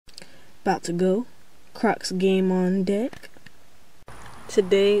About to go. Crocs game on deck.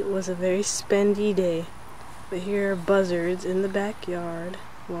 Today was a very spendy day. But here are buzzards in the backyard.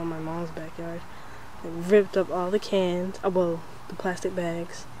 Well, my mom's backyard. They ripped up all the cans. Well, the plastic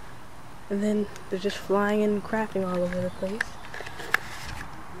bags. And then they're just flying and crafting all over the place.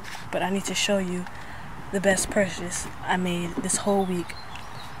 But I need to show you the best purchase I made this whole week.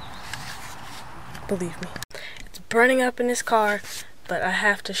 Believe me. It's burning up in this car, but I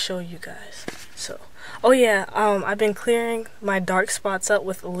have to show you guys. So, oh yeah, I've been clearing my dark spots up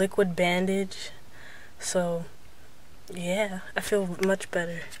with a liquid bandage. So, yeah, I feel much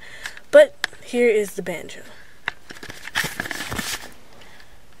better. But here is the banjo.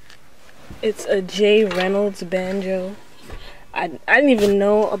 It's a J. Reynolds banjo. I didn't even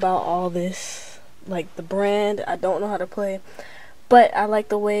know about all this, like the brand. I don't know how to play, but I like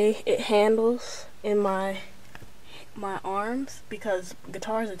the way it handles in my arms because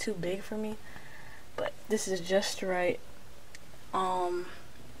guitars are too big for me. But this is just right. I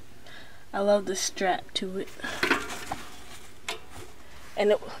love the strap to it.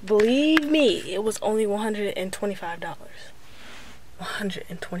 And believe me, it was only $125.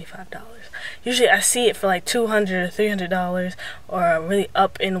 $125. Usually I see it for like $200 or $300 or really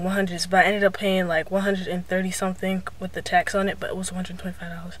up in the 100s, but I ended up paying like $130 something with the tax on it, but it was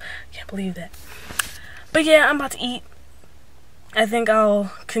 $125. Can't believe that. But yeah, I'm about to eat. I think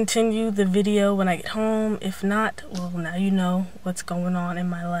I'll continue the video when I get home. If not, well, now you know what's going on in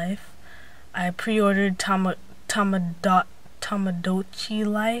my life. I pre-ordered Tamagotchi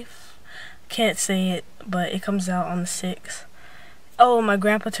Life. Can't say it, but it comes out on the 6th. Oh, my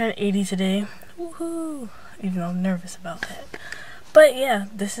grandpa turned 80 today. Woohoo! Even though I'm nervous about that. But yeah,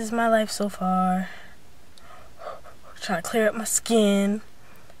 this is my life so far. Trying to clear up my skin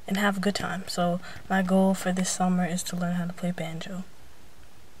and have a good time. So my goal for this summer is to learn how to play banjo.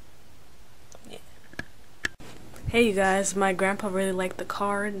 Yeah. Hey you guys, my grandpa really liked the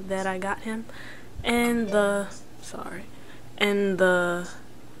card that I got him. And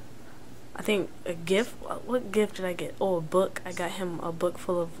I think a gift. What gift did I get? Oh, a book. I got him a book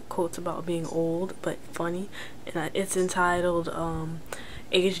full of quotes about being old but funny, and it's entitled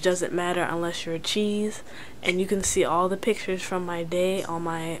Age Doesn't Matter Unless You're a Cheese. And you can see all the pictures from my day on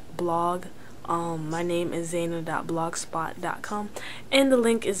my blog. My name is Zayna.blogspot.com, and the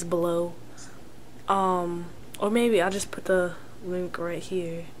link is below. Or maybe I'll just put the link right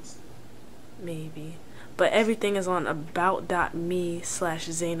here. Maybe. But everything is on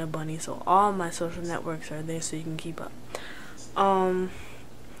about.me/ZaynaBunny, so all my social networks are there so you can keep up.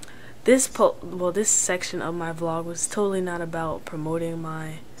 This section of my vlog was totally not about promoting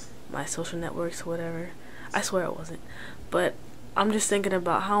my social networks or whatever. I swear it wasn't. But I'm just thinking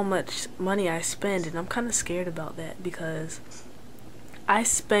about how much money I spend, and I'm kind of scared about that because I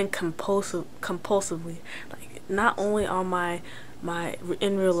spend compulsively. Like, not only on my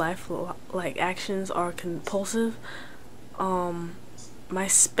in real life like actions are compulsive, my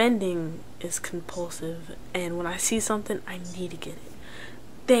spending is compulsive, and when I see something I need to get it.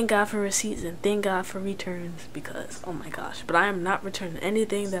 Thank God for receipts and thank God for returns, because oh my gosh, but I am not returning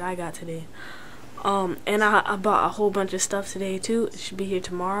anything that I got today. And I bought a whole bunch of stuff today too. It should be here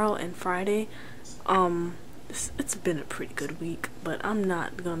tomorrow and Friday. It's been a pretty good week, but I'm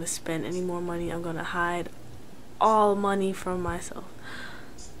not gonna spend any more money. I'm gonna hide all money from myself,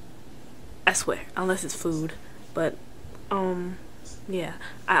 I swear, unless it's food. But yeah,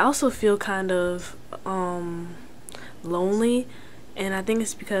 I also feel kind of lonely, and I think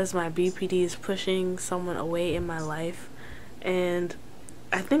it's because my BPD is pushing someone away in my life, and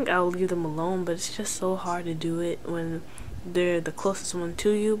I think I'll leave them alone, but it's just so hard to do it when they're the closest one to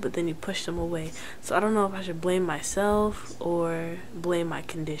you, but then you push them away. So I don't know if I should blame myself or blame my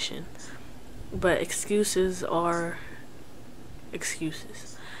condition. But excuses are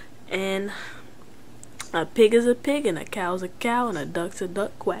excuses. And a pig is a pig, and a cow is a cow, and a duck's a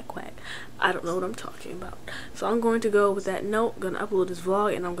duck, quack quack. I don't know what I'm talking about. So I'm going to go with that note. I'm going to upload this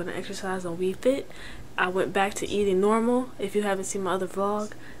vlog, and I'm going to exercise on Wii Fit. I went back to eating normal. If you haven't seen my other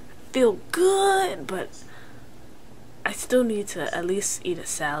vlog, I feel good, but I still need to at least eat a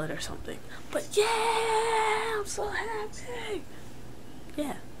salad or something. But yeah, I'm so happy.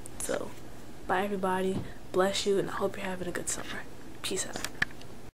 Yeah, so bye everybody, bless you, and I hope you're having a good summer. Peace out.